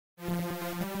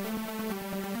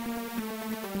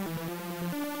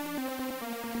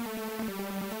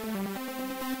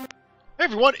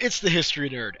everyone, it's the History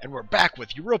Nerd, and we're back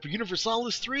with Europa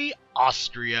Universalis 3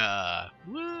 Austria.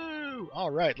 Woo!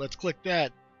 Alright, let's click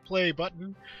that play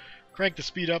button. Crank the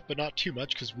speed up, but not too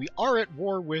much, because we are at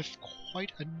war with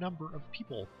quite a number of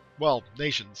people. Well,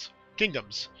 nations.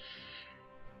 Kingdoms.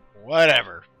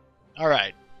 Whatever.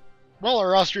 Alright. Well,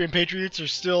 our Austrian patriots are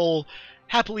still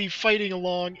happily fighting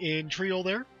along in Triol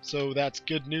there, so that's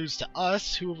good news to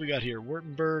us. Who have we got here?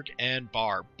 Württemberg and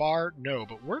Bar. Bar, no,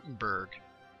 but Württemberg.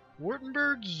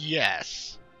 Württemberg,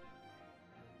 yes.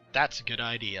 That's a good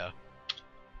idea.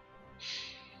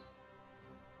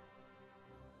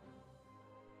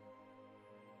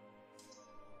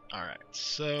 Alright,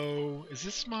 so is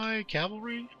this my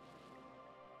cavalry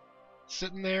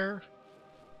sitting there?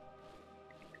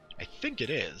 I think it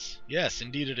is. Yes,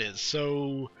 indeed it is.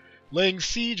 So laying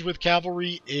siege with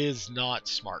cavalry is not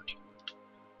smart.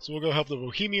 So we'll go help the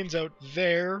Bohemians out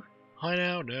there. Hi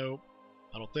now? No,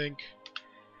 I don't think.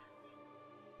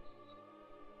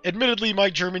 Admittedly,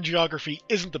 my German geography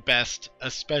isn't the best,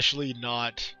 especially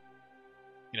not,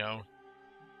 you know,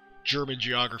 German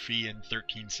geography in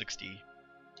 1360.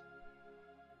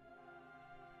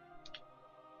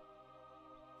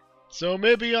 So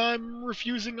maybe I'm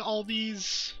refusing all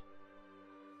these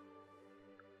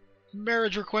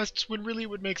marriage requests when really it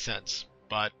would make sense.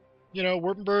 But, you know,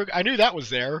 Württemberg, I knew that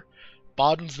was there.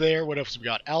 Baden's there. What else we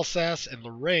got? Alsace and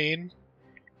Lorraine.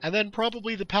 And then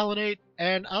probably the Palatinate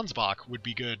and Ansbach would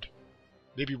be good.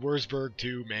 Maybe Würzburg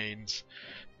too, Mainz.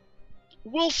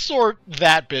 We'll sort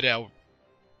that bit out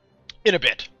in a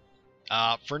bit.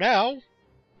 For now,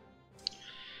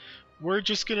 we're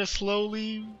just going to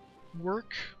slowly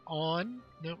work on...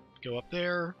 Nope, go up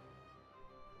there.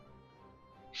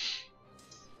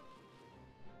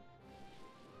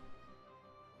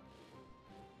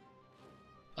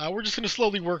 We're just going to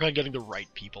slowly work on getting the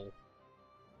right people.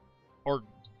 Or...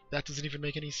 that doesn't even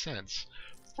make any sense.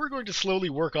 We're going to slowly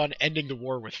work on ending the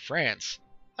war with France.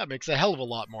 That makes a hell of a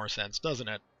lot more sense, doesn't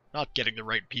it? Not getting the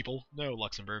right people. No,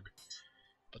 Luxembourg.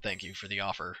 But thank you for the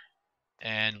offer.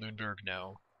 And Lüneburg,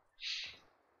 no.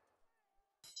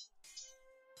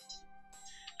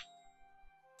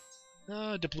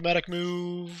 Diplomatic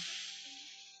move.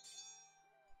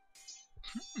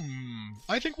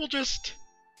 I think we'll just...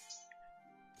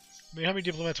 I mean, how many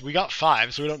diplomats? We got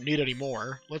 5, so we don't need any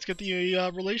more. Let's get the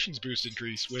relations boost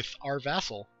increase with our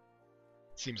vassal.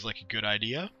 Seems like a good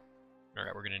idea.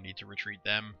 Alright, we're going to need to retreat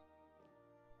them.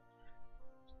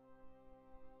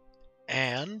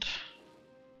 And...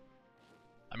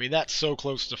 I mean, that's so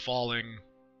close to falling.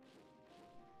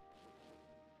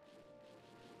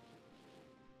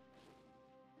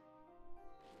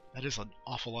 That is an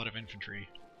awful lot of infantry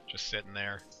just sitting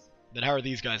there. Then how are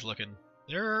these guys looking?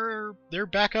 They're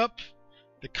back up.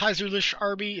 The Kaiserlich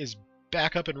army is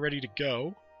back up and ready to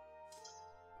go.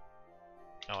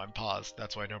 Oh, I'm paused.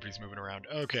 That's why nobody's moving around.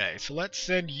 Okay, so let's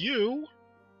send you,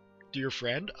 dear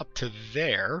friend, up to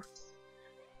there.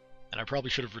 And I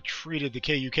probably should have retreated the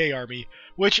KUK army,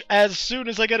 which, as soon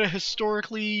as I get a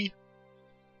historically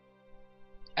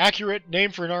accurate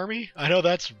name for an army, I know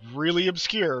that's really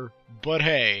obscure, but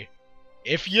hey,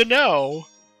 if you know,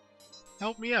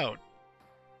 help me out.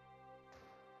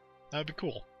 That'd be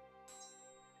cool.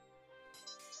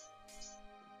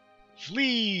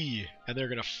 Flee! And they're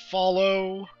gonna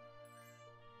follow.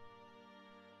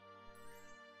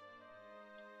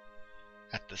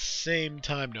 At the same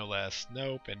time, no less.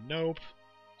 Nope and nope.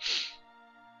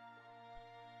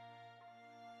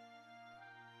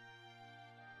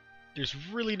 There's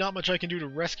really not much I can do to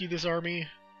rescue this army.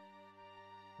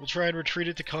 We'll try and retreat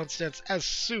it to Constance as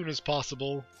soon as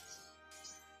possible.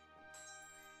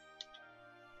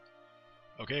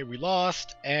 Okay, we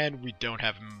lost, and we don't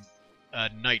have a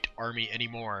knight army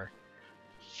anymore.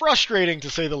 Frustrating,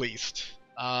 to say the least.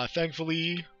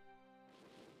 Thankfully,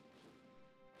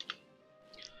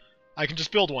 I can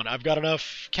just build one. I've got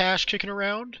enough cash kicking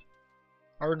around.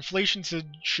 Our inflation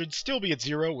should still be at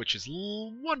 0, which is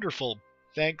wonderful.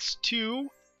 Thanks to...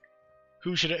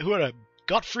 Who had a...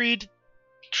 Gottfried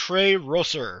Trey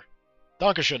Rosser.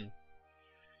 Dankeschön.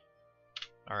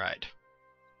 Alright.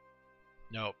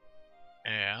 Nope.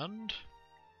 And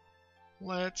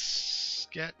let's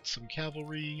get some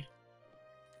cavalry.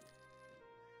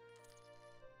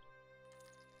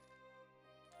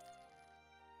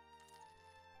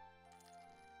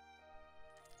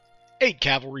 Eight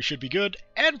cavalry should be good,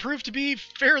 and prove to be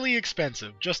fairly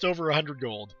expensive, just over 100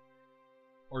 gold.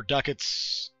 Or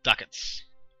ducats. Ducats.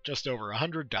 Just over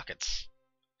 100 ducats.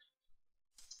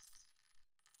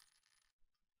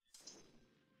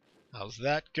 How's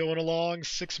that going along?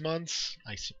 6 months?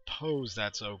 I suppose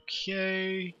that's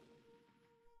okay.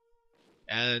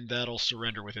 And that'll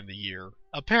surrender within the year.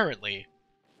 Apparently.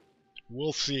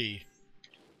 We'll see.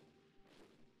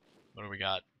 What do we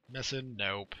got? Messin?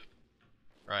 Nope.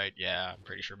 Right, yeah, I'm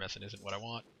pretty sure Messin isn't what I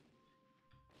want.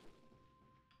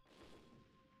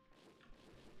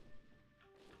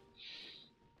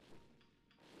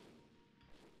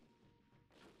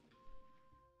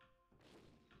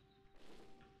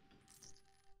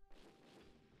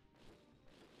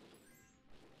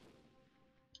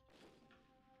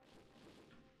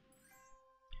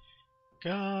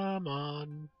 Come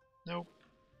on. Nope.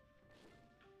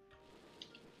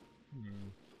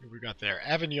 What we got there?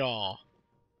 Avignon.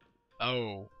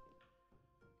 Oh.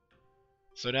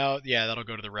 So now, yeah, that'll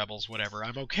go to the rebels, whatever.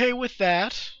 I'm okay with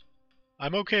that.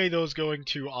 I'm okay those going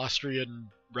to Austrian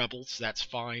rebels, that's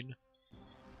fine.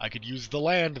 I could use the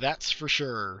land, that's for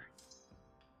sure.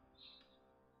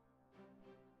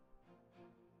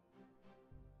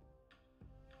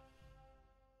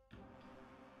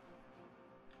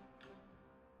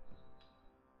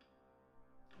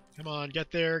 Come on,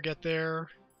 get there, get there.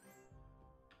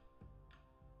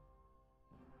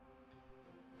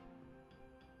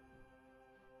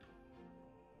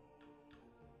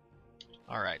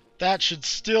 Alright, that should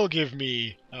still give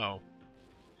me... Oh.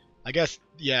 I guess,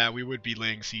 yeah, we would be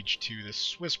laying siege to the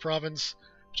Swiss province,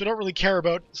 which I don't really care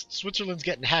about. Switzerland's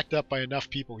getting hacked up by enough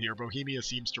people here. Bohemia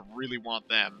seems to really want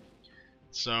them.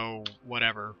 So,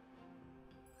 whatever.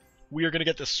 We are going to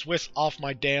get the Swiss off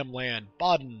my damn land.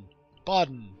 Baden.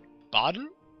 Baden. Baden?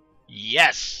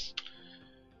 Yes!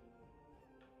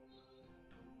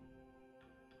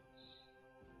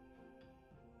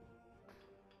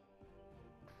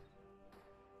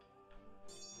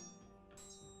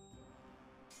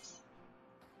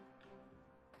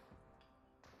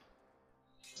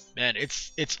 Man,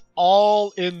 it's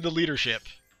all in the leadership.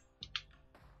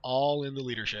 All in the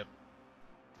leadership.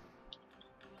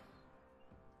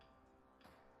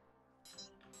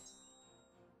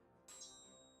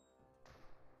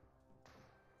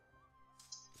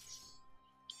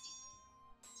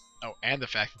 Oh, and the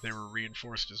fact that they were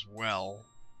reinforced as well.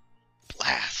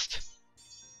 Blast!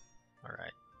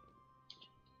 Alright.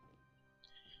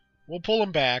 We'll pull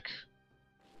them back.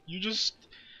 You just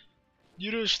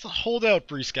hold out,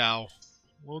 Breisgau.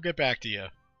 We'll get back to you.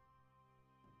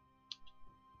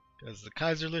 Because the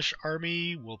Kaiserlich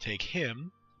army will take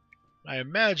him. I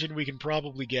imagine we can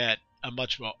probably get a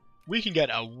much more... We can get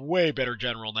a way better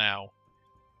general now.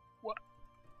 What?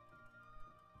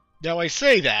 Now I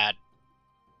say that.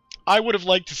 I would have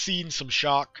liked to seen some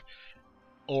shock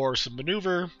or some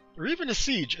maneuver or even a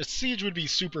siege. A siege would be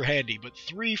super handy, but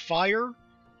 3 fire?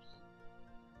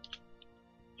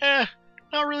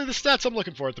 Not really the stats I'm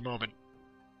looking for at the moment.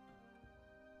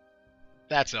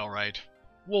 That's alright.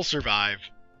 We'll survive.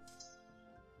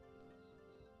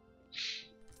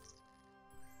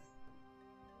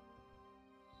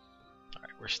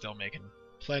 Alright, we're still making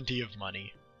plenty of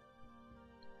money.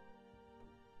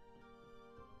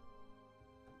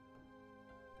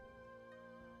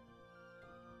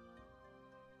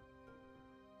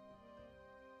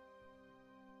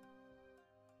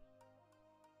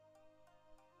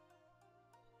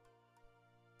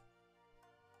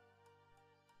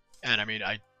 And I mean,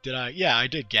 yeah, I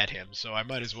did get him, so I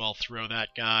might as well throw that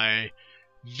guy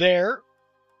there,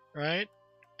 right?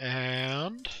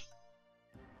 And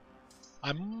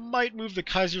I might move the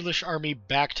Kaiserlich army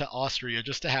back to Austria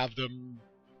just to have them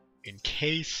in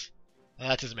case.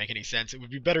 That doesn't make any sense. It would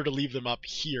be better to leave them up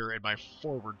here in my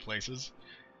forward places.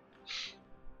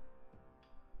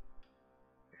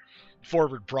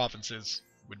 Forward provinces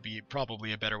would be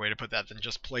probably a better way to put that than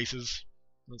just places.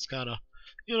 That's kind of,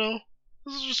 you know,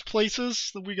 this is just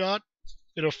places that we got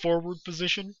in a forward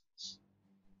position.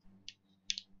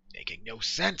 Making no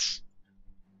sense.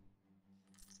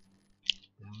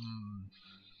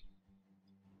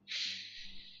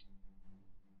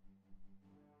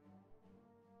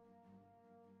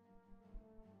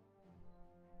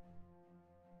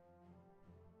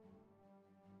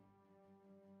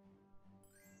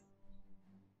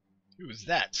 Who is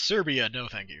that? Serbia? No,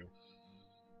 thank you.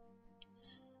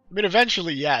 I mean,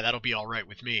 eventually, yeah, that'll be alright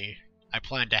with me. I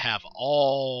plan to have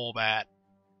all that.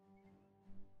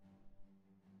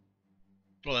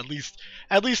 Well, at least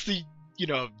the, you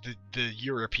know, the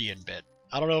European bit.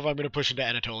 I don't know if I'm going to push into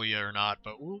Anatolia or not,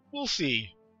 but we'll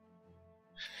see.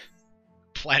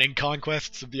 Planning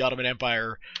conquests of the Ottoman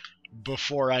Empire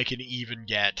before I can even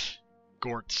get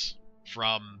Gortz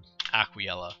from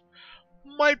Aquiella.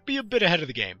 Might be a bit ahead of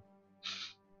the game.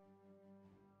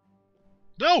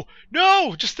 No!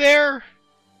 No! Just there!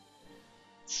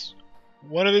 It's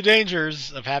one of the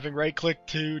dangers of having right-click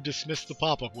to dismiss the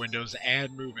pop-up windows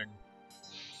and moving.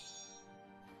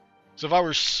 So if I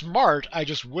were smart, I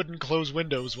just wouldn't close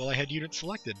windows while I had units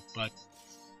selected, but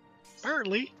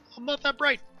apparently I'm not that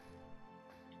bright.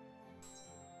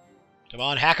 Come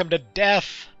on, hack them to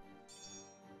death!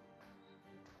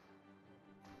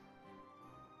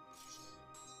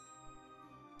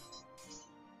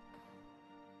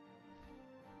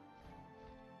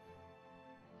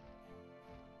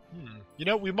 You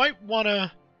know, we might want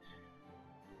to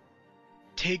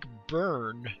take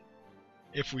Bern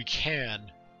if we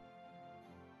can.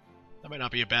 That might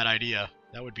not be a bad idea.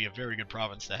 That would be a very good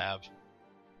province to have.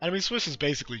 I mean, Swiss is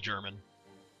basically German.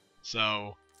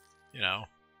 So, you know,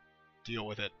 deal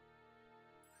with it.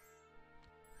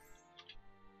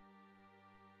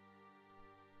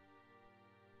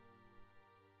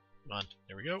 Come on,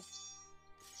 there we go.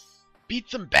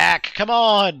 Beat them back, come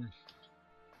on!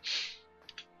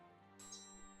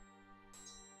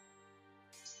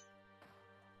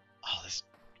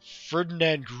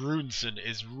 Ferdinand Grunson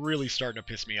is really starting to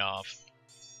piss me off.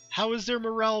 How is their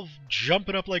morale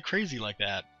jumping up like crazy like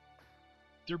that?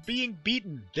 They're being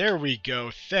beaten. There we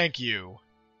go. Thank you.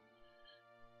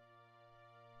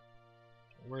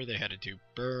 Where are they headed to?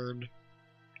 Bern.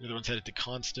 The other one's headed to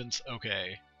Constance.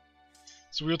 Okay.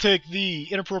 So we'll take the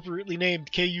inappropriately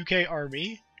named KUK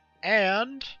army,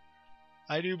 and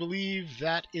I do believe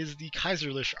that is the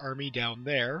Kaiserlich army down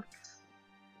there.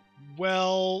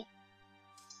 Well...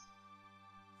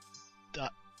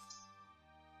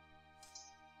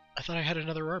 I thought I had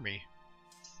another army.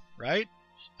 Right?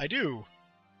 I do.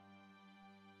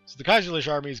 So the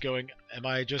Kaiserlich army is going... Am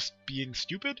I just being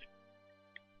stupid?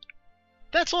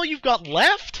 That's all you've got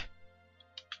left?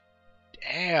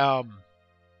 Damn.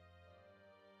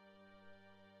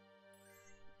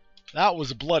 That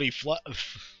was a bloody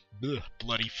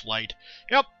bloody flight.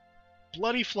 Yep.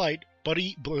 Bloody flight.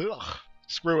 Buddy... Ugh.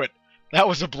 Screw it. That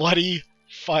was a bloody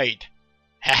fight.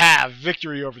 Haha!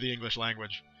 Victory over the English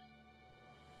language.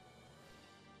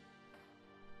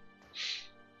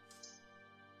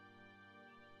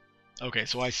 Okay,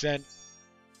 so I sent...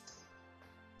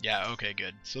 Yeah, okay,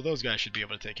 good. So those guys should be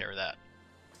able to take care of that.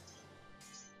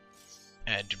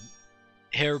 And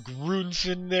Herr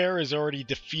Grunson there is already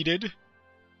defeated.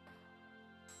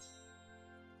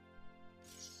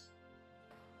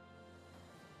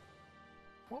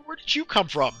 Well, where did you come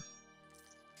from?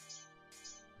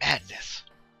 Madness.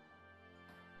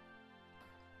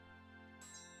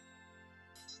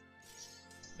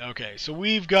 Okay, so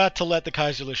we've got to let the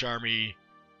Kaiserlich army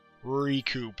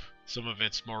recoup some of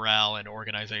its morale and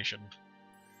organization.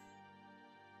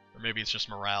 Or maybe it's just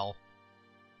morale.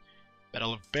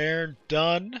 Battle of Bern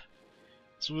done.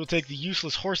 So we'll take the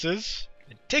useless horses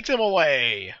and take them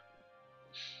away!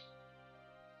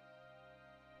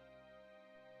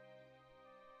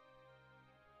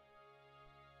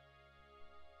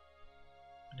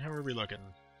 And how are we looking?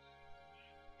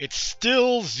 It's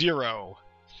still 0.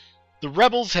 The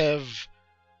rebels have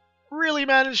really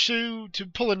managed to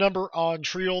pull a number on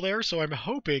Triol there, so I'm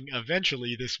hoping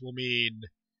eventually this will mean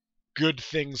good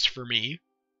things for me.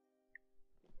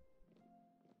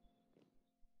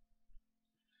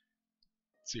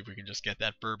 Let's see if we can just get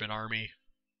that Bourbon army.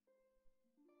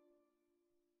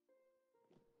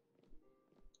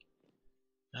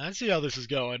 Let's see how this is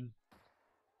going.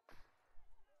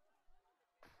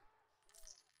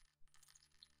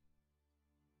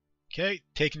 Okay,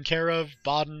 taken care of.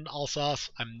 Baden, Alsace,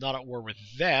 I'm not at war with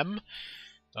them.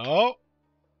 Oh!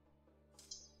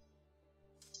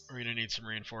 We're going to need some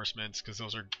reinforcements, because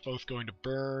those are both going to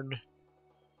Bern.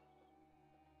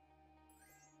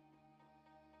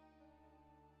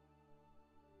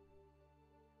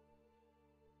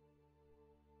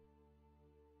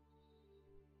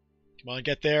 Come on,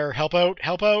 get there. Help out,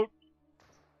 help out!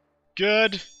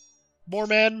 Good! More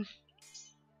men!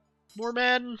 More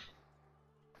men!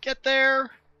 Get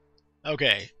there!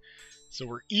 Okay, so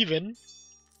we're even.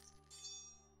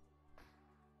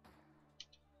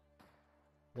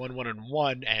 1, 1, and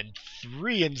 1, and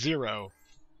 3 and 0.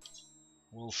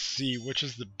 We'll see which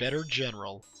is the better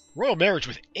general. Royal marriage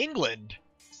with England?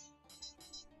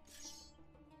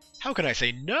 How can I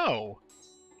say no?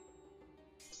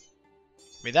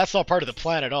 I mean, that's not part of the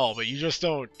plan at all, but you just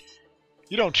don't...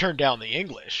 You don't turn down the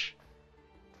English.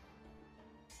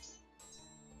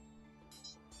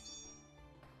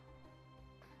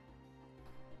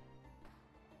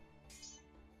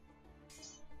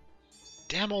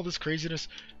 Damn all this craziness.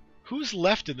 Who's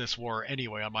left in this war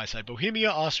anyway on my side?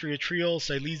 Bohemia, Austria, Triol,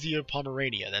 Silesia,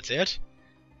 Pomerania. That's it?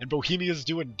 And Bohemia's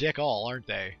doing dick all, aren't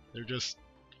they?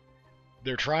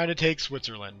 They're trying to take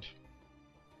Switzerland.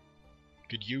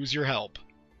 Could use your help.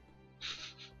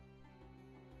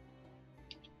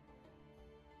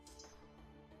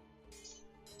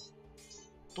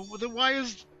 But then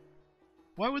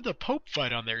why would the Pope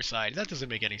fight on their side? That doesn't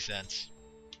make any sense.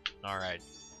 Alright.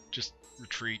 Just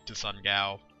retreat to Sun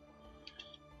Gao.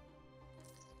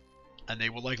 And they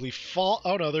will likely fall...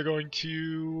 Oh no, they're going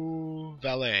to...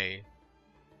 Valais.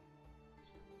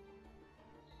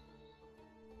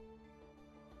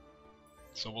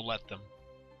 So we'll let them.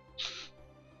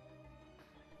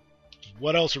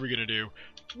 What else are we gonna do?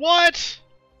 What?!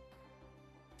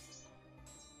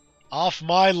 Off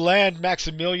my land,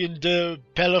 Maximilian de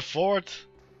Pellefort!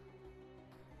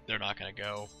 They're not gonna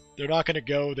go. They're not gonna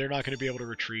go, they're not gonna be able to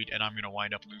retreat, and I'm gonna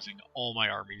wind up losing all my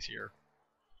armies here.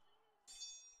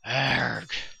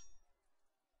 Arrgh.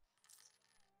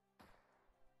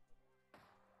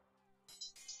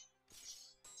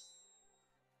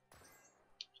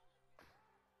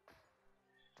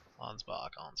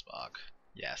 Ansbach.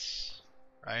 Yes.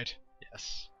 Right?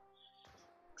 Yes.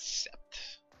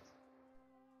 Accept.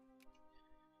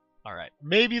 Alright.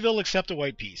 Maybe they'll accept a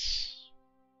white peace.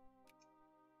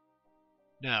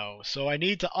 No. So I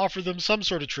need to offer them some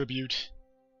sort of tribute.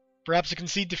 Perhaps a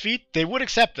concede defeat? They would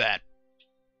accept that.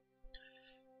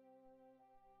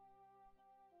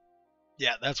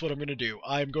 Yeah, that's what I'm going to do.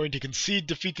 I'm going to concede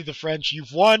defeat to the French.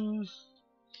 You've won!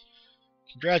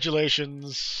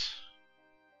 Congratulations.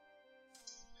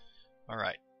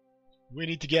 Alright. We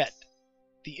need to get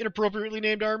the inappropriately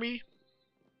named army,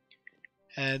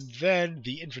 and then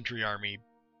the infantry army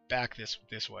back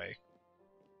this way.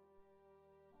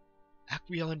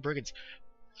 Aquielan Brigands.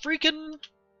 Freaking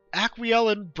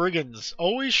Aquielan Brigands.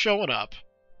 Always showing up.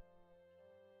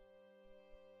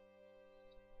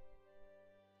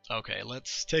 Okay,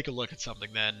 let's take a look at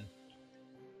something then.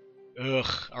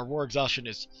 Ugh, our war exhaustion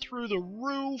is through the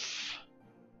roof.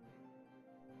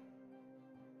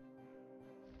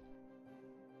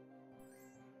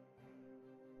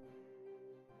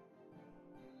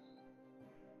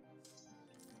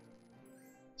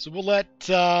 So we'll let,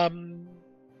 well,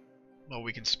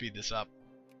 we can speed this up.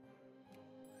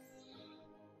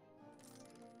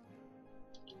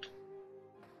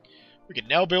 We can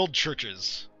now build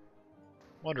churches.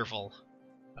 Wonderful.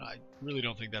 I really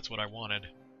don't think that's what I wanted.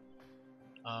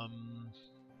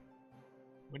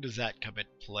 When does that come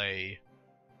into play?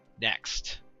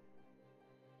 Next.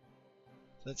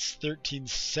 That's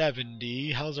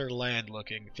 1370. How's our land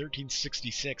looking?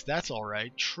 1366. That's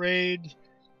alright. Trade...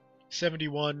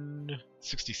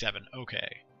 7167.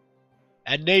 Okay.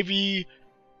 And Navy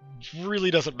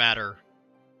really doesn't matter,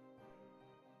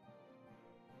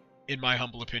 in my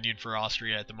humble opinion, for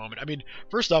Austria at the moment. I mean,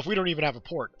 first off, we don't even have a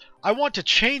port. I want to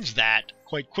change that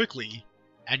quite quickly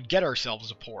and get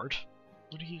ourselves a port.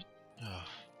 What do you... Oh,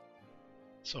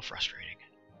 so frustrating.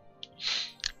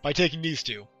 By taking these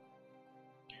two.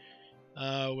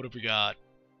 What have we got?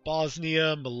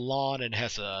 Bosnia, Milan, and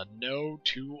Hesse. No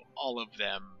to all of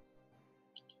them.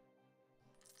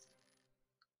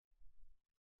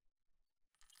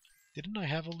 Didn't I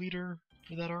have a leader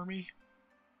for that army?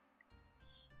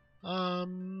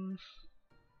 How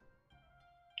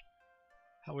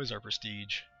is our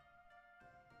prestige?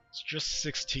 It's just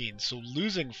 16, so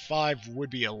losing 5 would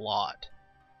be a lot.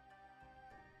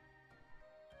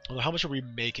 Although, how much are we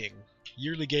making?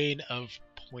 Yearly gain of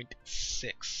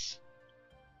 0.6.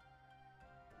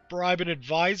 Bribe an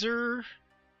advisor?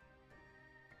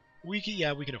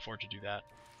 Yeah, we can afford to do that.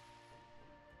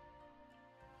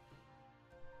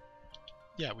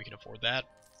 Yeah, we can afford that.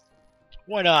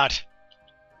 Why not?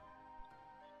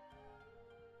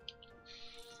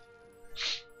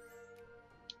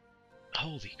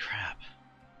 Holy crap.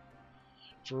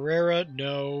 Ferrara,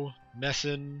 no.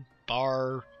 Mesen,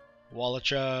 Bar,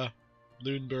 Wallachia,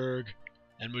 Lüneburg,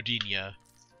 and Modena.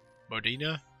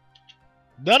 Modena?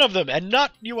 None of them, and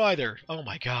not you either. Oh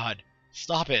my god.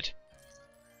 Stop it.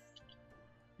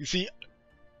 You see,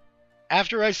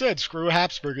 after I said screw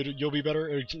Habsburg, you'll be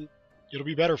better... It'll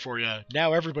be better for you.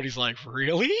 Now everybody's like,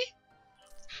 really?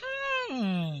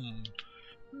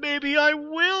 Maybe I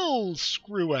will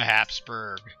screw a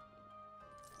Habsburg.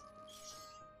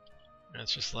 And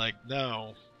it's just like,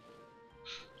 no.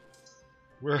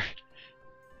 We're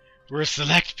a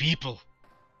select people.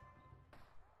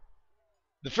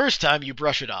 The first time you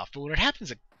brush it off, but when it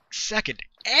happens a second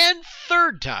and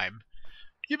third time,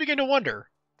 you begin to wonder,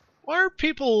 why are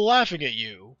people laughing at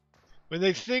you when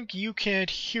they think you can't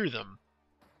hear them?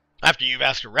 After you've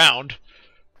asked around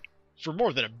for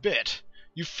more than a bit,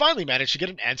 you finally manage to get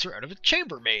an answer out of a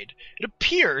chambermaid. It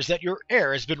appears that your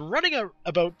heir has been running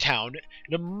about town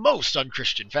in a most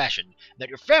unchristian fashion, and that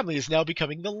your family is now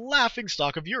becoming the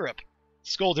laughingstock of Europe.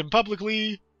 Scold him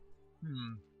publicly.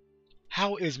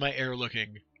 How is my heir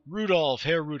looking? Rudolph,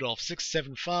 Herr Rudolph,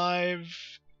 675,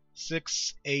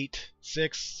 6, 8,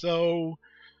 6. So,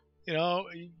 you know,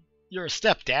 you're a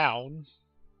step down.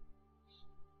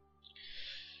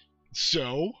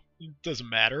 So, it doesn't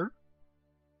matter.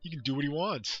 He can do what he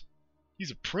wants.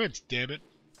 He's a prince, damn it.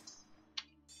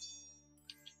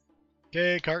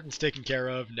 Okay, Carton's taken care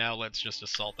of. Now let's just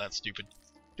assault that stupid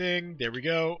thing. There we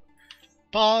go.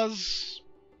 Pause.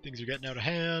 Things are getting out of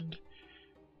hand.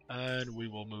 And we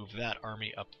will move that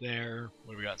army up there.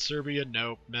 What do we got? Serbia?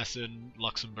 Nope. Meissen,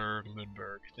 Luxembourg,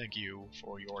 Lundberg. Thank you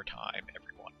for your time,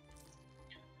 everyone.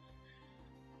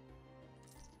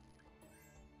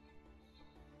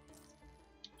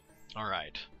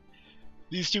 Alright.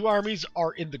 These two armies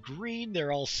are in the green.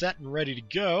 They're all set and ready to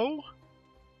go.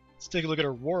 Let's take a look at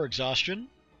our war exhaustion.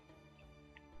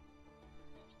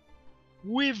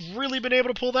 We've really been able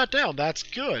to pull that down. That's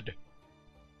good.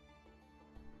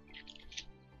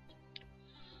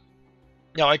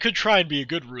 Now, I could try and be a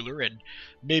good ruler and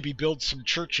maybe build some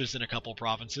churches in a couple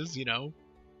provinces, you know.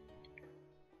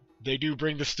 They do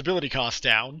bring the stability cost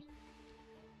down.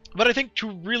 But I think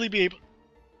to really be able...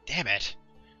 Damn it.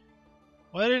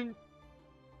 Why didn't...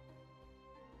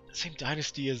 Same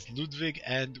dynasty as Ludwig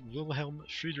and Wilhelm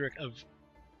Friedrich of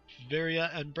Bavaria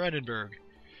and Brandenburg.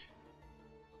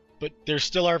 But they're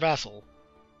still our vassal.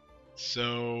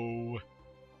 So...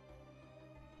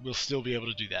 we'll still be able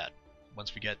to do that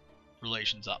once we get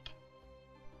relations up.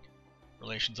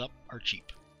 Relations up are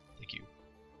cheap. Thank you.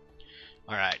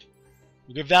 Alright.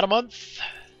 We'll give that a month.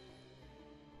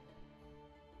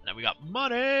 Now we got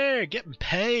money! Getting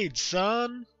paid,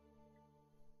 son!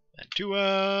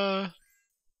 Mantua.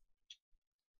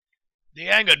 The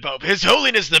angered Pope, His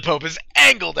Holiness the Pope, is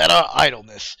angered at our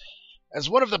idleness. As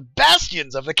one of the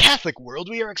bastions of the Catholic world,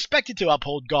 we are expected to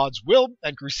uphold God's will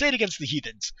and crusade against the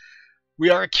heathens. We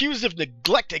are accused of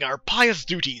neglecting our pious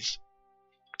duties.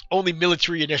 Only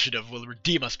military initiative will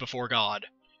redeem us before God.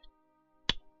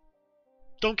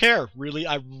 Don't care, really.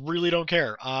 I really don't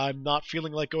care. I'm not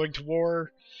feeling like going to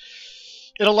war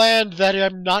in a land that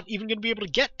I'm not even going to be able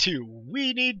to get to.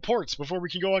 We need ports before we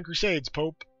can go on crusades,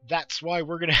 Pope. That's why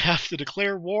we're going to have to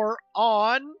declare war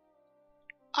on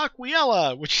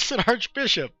Aquila, which is an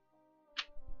archbishop.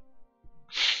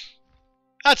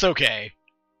 That's okay.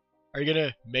 Are you going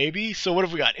to... maybe? So what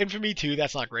have we got? Infamy 2,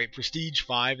 that's not great. Prestige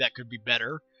 5, that could be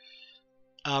better.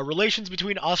 Relations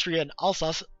between Austria and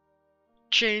Alsace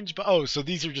change, but oh, so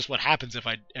these are just what happens if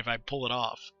I pull it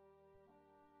off.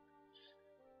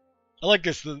 I like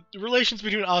this. The relations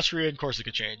between Austria and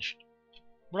Corsica change.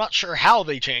 We're not sure how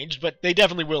they changed, but they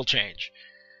definitely will change.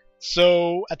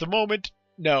 So at the moment,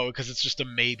 no, because it's just a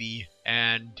maybe,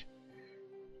 and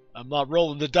I'm not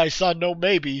rolling the dice on no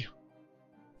maybe.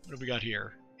 What have we got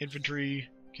here? Infantry,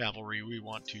 cavalry. We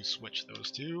want to switch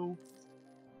those two.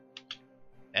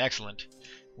 Excellent.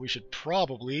 We should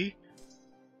probably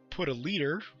put a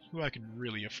leader who I can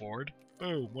really afford.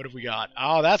 Boom, what have we got?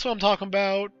 Oh, that's what I'm talking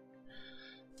about.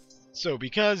 So,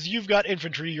 because you've got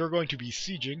infantry, you're going to be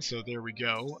sieging, so there we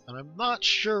go. And I'm not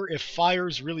sure if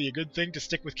fire's really a good thing to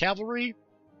stick with cavalry.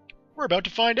 We're about to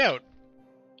find out.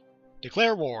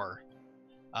 Declare war.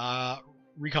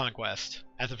 Reconquest.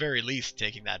 At the very least,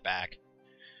 taking that back.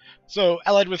 So,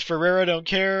 allied with Ferrara, don't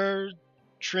care.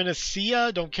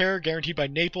 Triniciia, don't care. Guaranteed by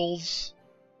Naples.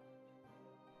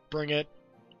 Bring it.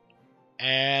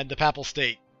 And the Papal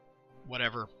State.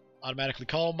 Whatever. Automatically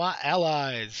call my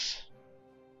allies.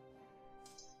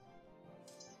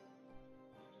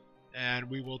 And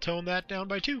we will tone that down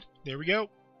by 2. There we go.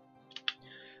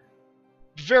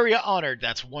 Bavaria honored.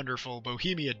 That's wonderful.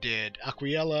 Bohemia did.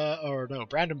 Aquila, or no,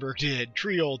 Brandenburg did.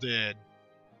 Triol did.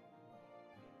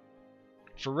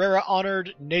 Ferrara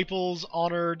honored. Naples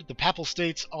honored. The Papal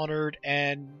States honored.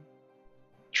 And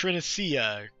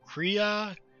Triniciia.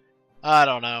 Crea? I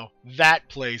don't know. That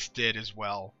place did as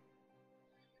well.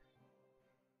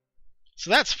 So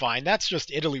that's fine. That's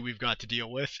just Italy we've got to deal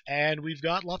with. And we've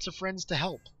got lots of friends to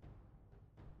help.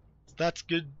 That's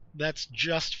good. That's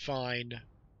just fine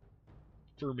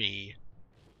for me.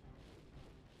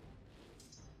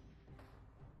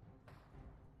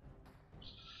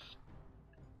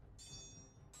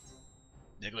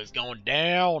 Nicholas going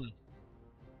down.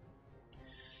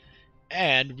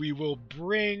 And we will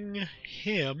bring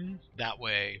him that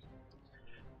way.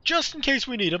 Just in case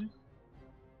we need him.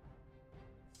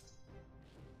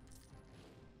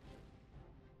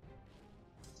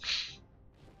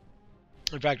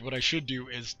 In fact, what I should do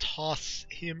is toss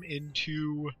him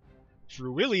into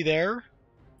Friuli there.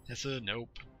 Hesse, nope.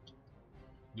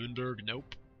 Nuremberg,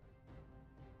 nope.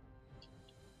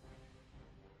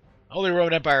 Holy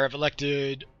Roman Empire have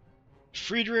elected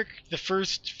Friedrich I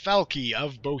Falki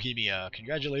of Bohemia.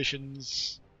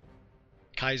 Congratulations,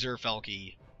 Kaiser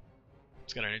Falki.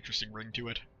 It's got an interesting ring to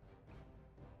it.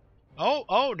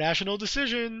 Oh, national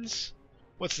decisions!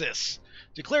 What's this?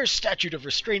 Declare statute of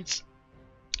restraints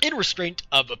in restraint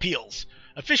of appeals.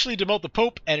 Officially demote the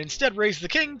Pope and instead raise the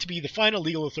King to be the final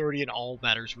legal authority in all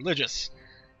matters religious.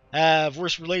 Have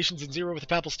worse relations than zero with the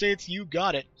Papal States? You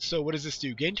got it. So what does this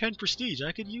do? Gain 10 prestige.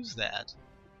 I could use that.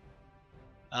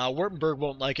 Württemberg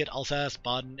won't like it. Alsace,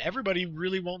 Baden. Everybody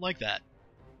really won't like that.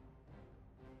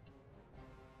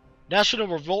 National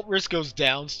revolt risk goes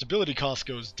down. Stability cost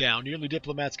goes down. Yearly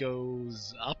diplomats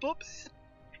goes up a bit?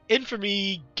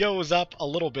 Infamy goes up a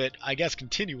little bit, I guess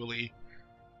continually.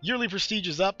 Yearly prestige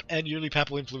is up, and yearly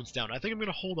papal influence down. I think I'm going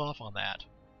to hold off on that.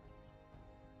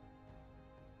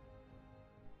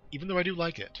 Even though I do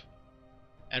like it.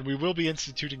 And we will be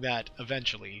instituting that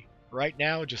eventually. Right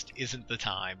now just isn't the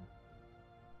time.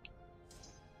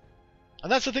 And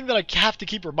that's the thing that I have to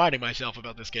keep reminding myself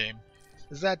about this game.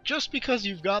 Is that just because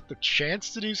you've got the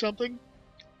chance to do something,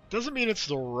 doesn't mean it's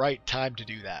the right time to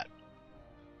do that.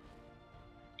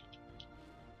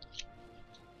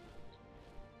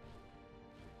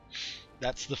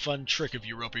 That's the fun trick of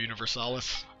Europa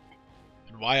Universalis.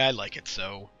 And why I like it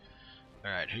so.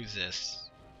 Alright, who's this?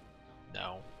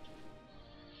 No.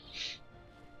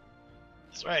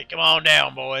 That's right, come on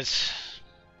down, boys.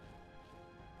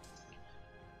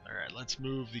 Alright, let's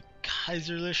move the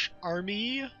Kaiserlich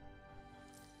army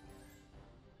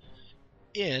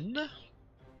in.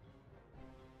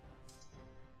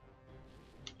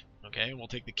 Okay, and we'll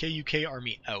take the KUK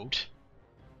army out.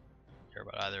 Don't care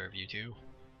about either of you two.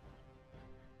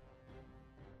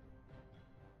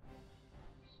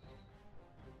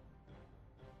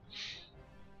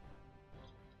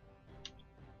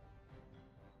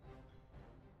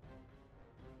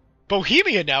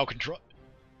 Bohemia now control.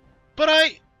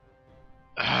 But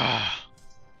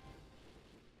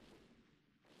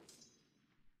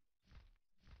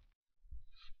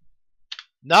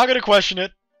not gonna question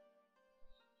it.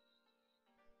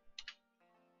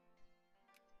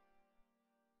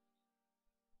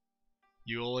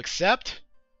 You'll accept?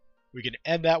 We can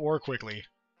end that war quickly.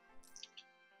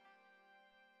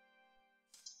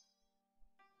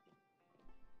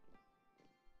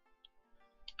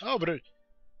 Oh, but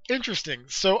interesting.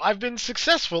 So I've been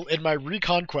successful in my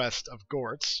reconquest of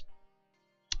Gortz.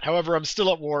 However, I'm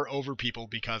still at war over people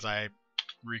because I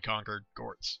reconquered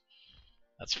Gortz.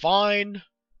 That's fine.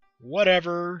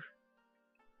 Whatever.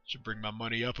 Should bring my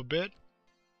money up a bit.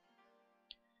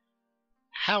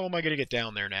 How am I going to get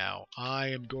down there now? I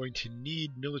am going to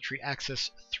need military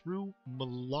access through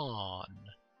Milan.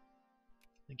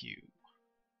 Thank you.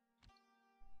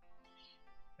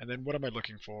 And then what am I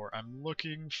looking for? I'm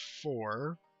looking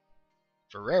for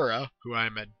Ferrara, who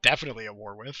I'm definitely at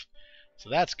war with. So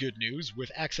that's good news.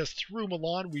 With access through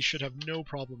Milan, we should have no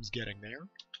problems getting there.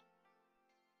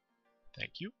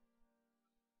 Thank you.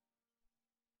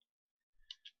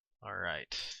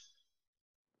 Alright.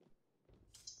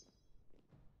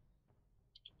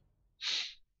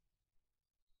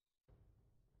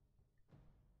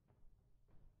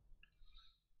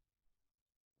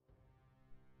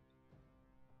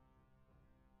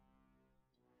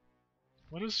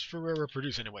 What does Ferrara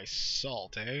produce anyway?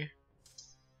 Salt, eh?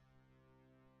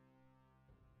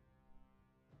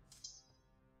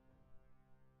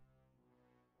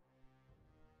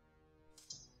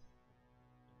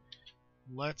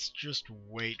 Let's just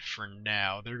wait for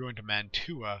now. They're going to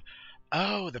Mantua.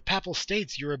 Oh, the Papal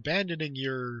States, you're abandoning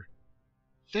your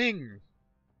thing.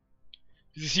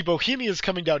 You see, Bohemia's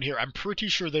coming down here. I'm pretty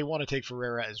sure they want to take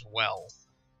Ferrara as well.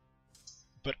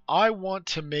 But I want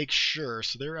to make sure.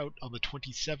 So they're out on the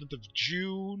 27th of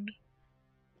June.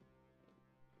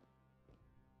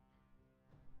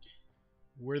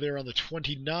 We're there on the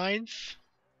 29th.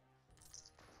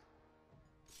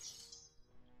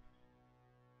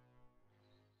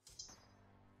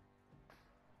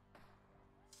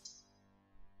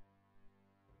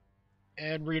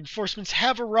 And reinforcements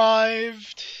have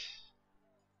arrived.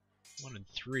 1 and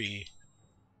 3.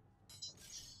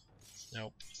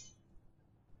 Nope.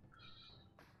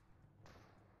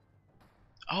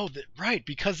 Oh, right,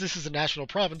 because this is a national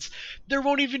province, there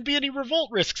won't even be any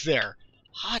revolt risks there.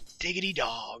 Hot diggity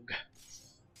dog.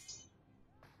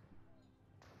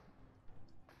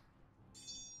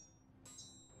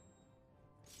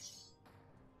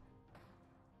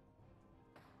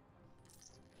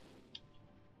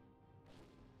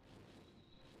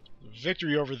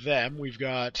 Victory over them. We've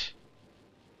got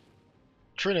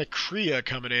Trinacria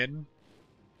coming in.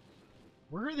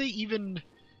 Where are they even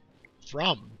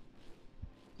from?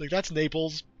 Like, that's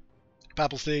Naples,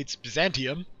 Papal States,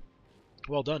 Byzantium.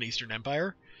 Well done, Eastern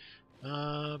Empire.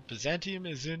 Byzantium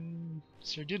is in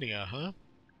Sardinia, huh?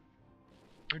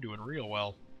 They're doing real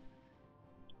well.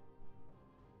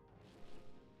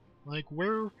 Like,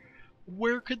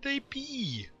 where could they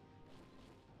be?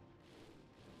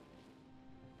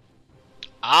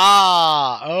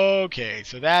 Ah, okay,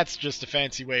 so that's just a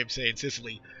fancy way of saying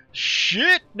Sicily.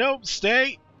 Shit! Nope,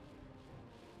 stay!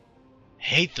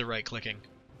 Hate the right-clicking.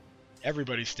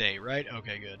 Everybody stay, right?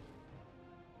 Okay, good.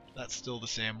 That's still the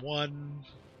same one.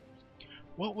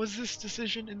 What was this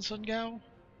decision in Sungao?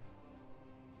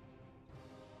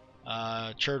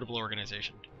 Charitable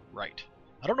organization. Right.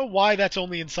 I don't know why that's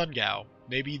only in Sungao.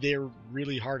 Maybe they're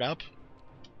really hard up?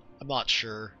 I'm not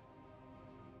sure.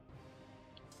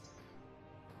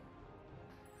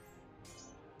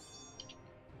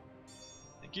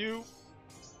 Thank you.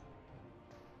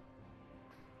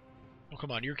 Oh,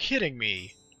 come on, you're kidding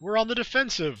me. We're on the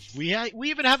defensive. We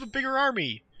even have a bigger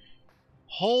army.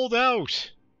 Hold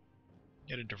out.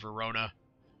 Get into Verona.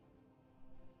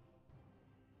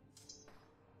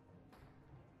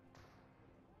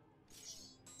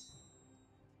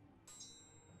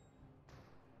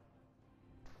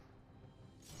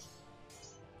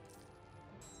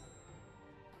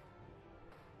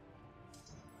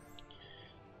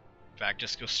 In fact,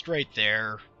 just go straight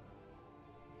there.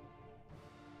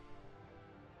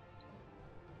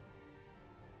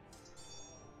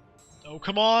 Oh,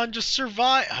 come on, just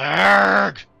survive.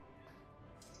 Arrgh!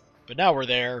 But now we're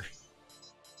there.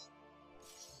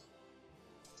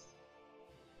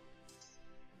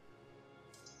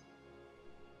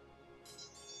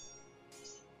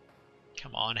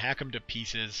 Come on, hack them to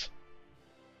pieces.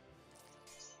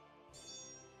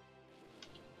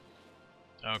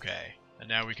 Okay, and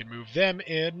now we can move them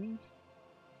in.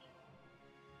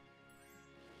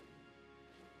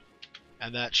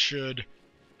 And that should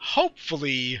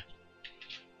hopefully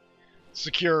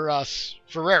secure us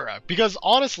Ferrera. Because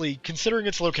honestly, considering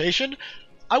its location,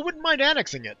 I wouldn't mind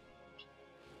annexing it.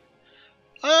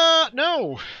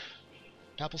 No.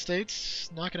 Papal States,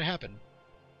 not gonna happen.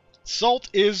 Salt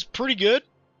is pretty good,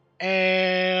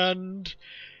 and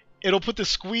it'll put the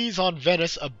squeeze on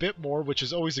Venice a bit more, which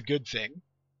is always a good thing.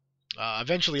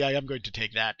 Eventually I am going to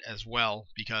take that as well,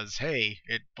 because, hey,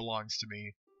 it belongs to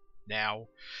me now.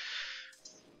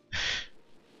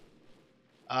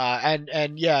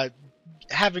 And yeah,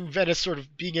 having Venice sort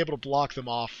of being able to block them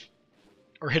off,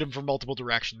 or hit them from multiple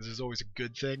directions, is always a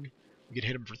good thing. We could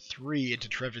hit them for 3 into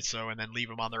Treviso, and then leave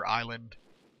them on their island.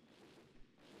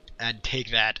 And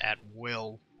take that at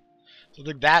will. So I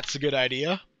think that's a good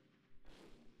idea.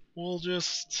 We'll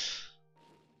just...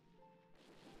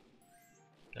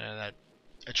 that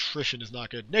attrition is not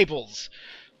good. Naples!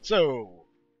 So...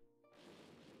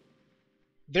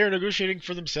 they're negotiating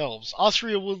for themselves.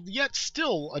 Austria will yet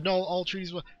still annul all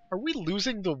treaties. Are we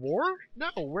losing the war? No,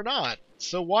 we're not.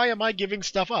 So why am I giving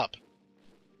stuff up?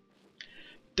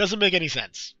 Doesn't make any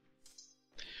sense.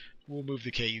 We'll move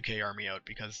the KUK army out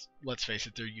because, let's face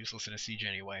it, they're useless in a siege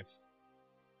anyway.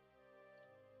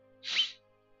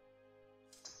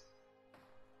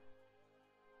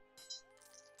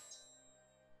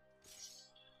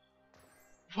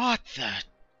 What the...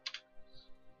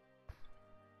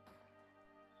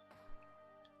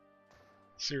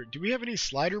 Sir, do we have any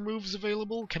slider moves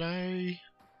available? Can I...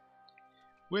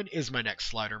 When is my next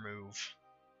slider move?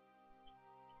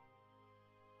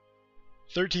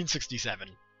 1367.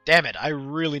 Damn it, I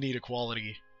really need a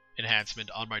quality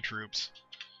enhancement on my troops.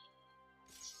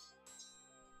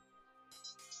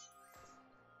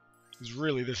 Because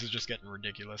really, this is just getting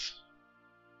ridiculous.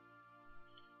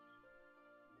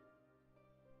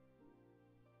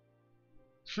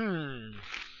 So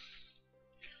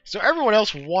everyone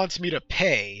else wants me to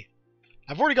pay.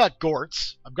 I've already got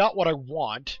Gortz. I've got what I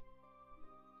want.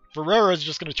 Ferrera is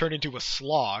just going to turn into a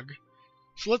slog.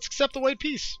 So let's accept the white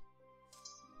peace.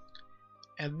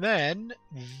 And then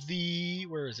the...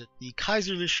 where is it? The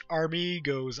Kaiserlich army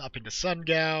goes up into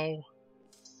Sungao.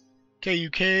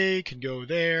 KUK can go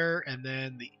there. And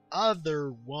then the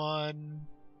other one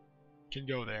can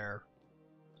go there.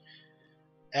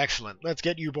 Excellent. Let's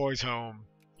get you boys home.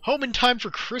 Home in time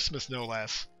for Christmas, no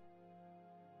less.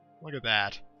 Look at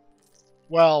that.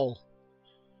 Well,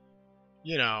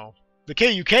 you know, the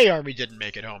KUK army didn't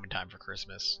make it home in time for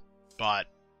Christmas, but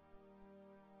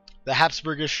the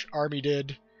Habsburgish army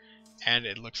did, and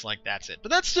it looks like that's it. But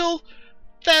that's still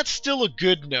a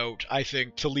good note, I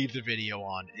think, to leave the video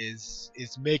on, is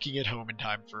making it home in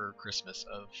time for Christmas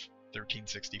of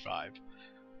 1365.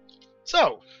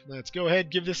 So, let's go ahead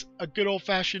and give this a good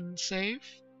old-fashioned save.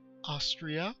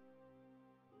 Austria.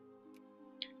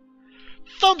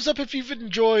 Thumbs up if you've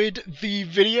enjoyed the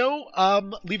video.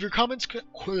 Leave your comments,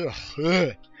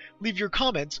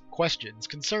 questions,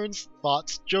 concerns,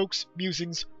 thoughts, jokes,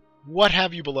 musings, what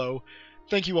have you below.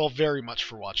 Thank you all very much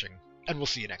for watching, and we'll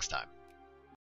see you next time.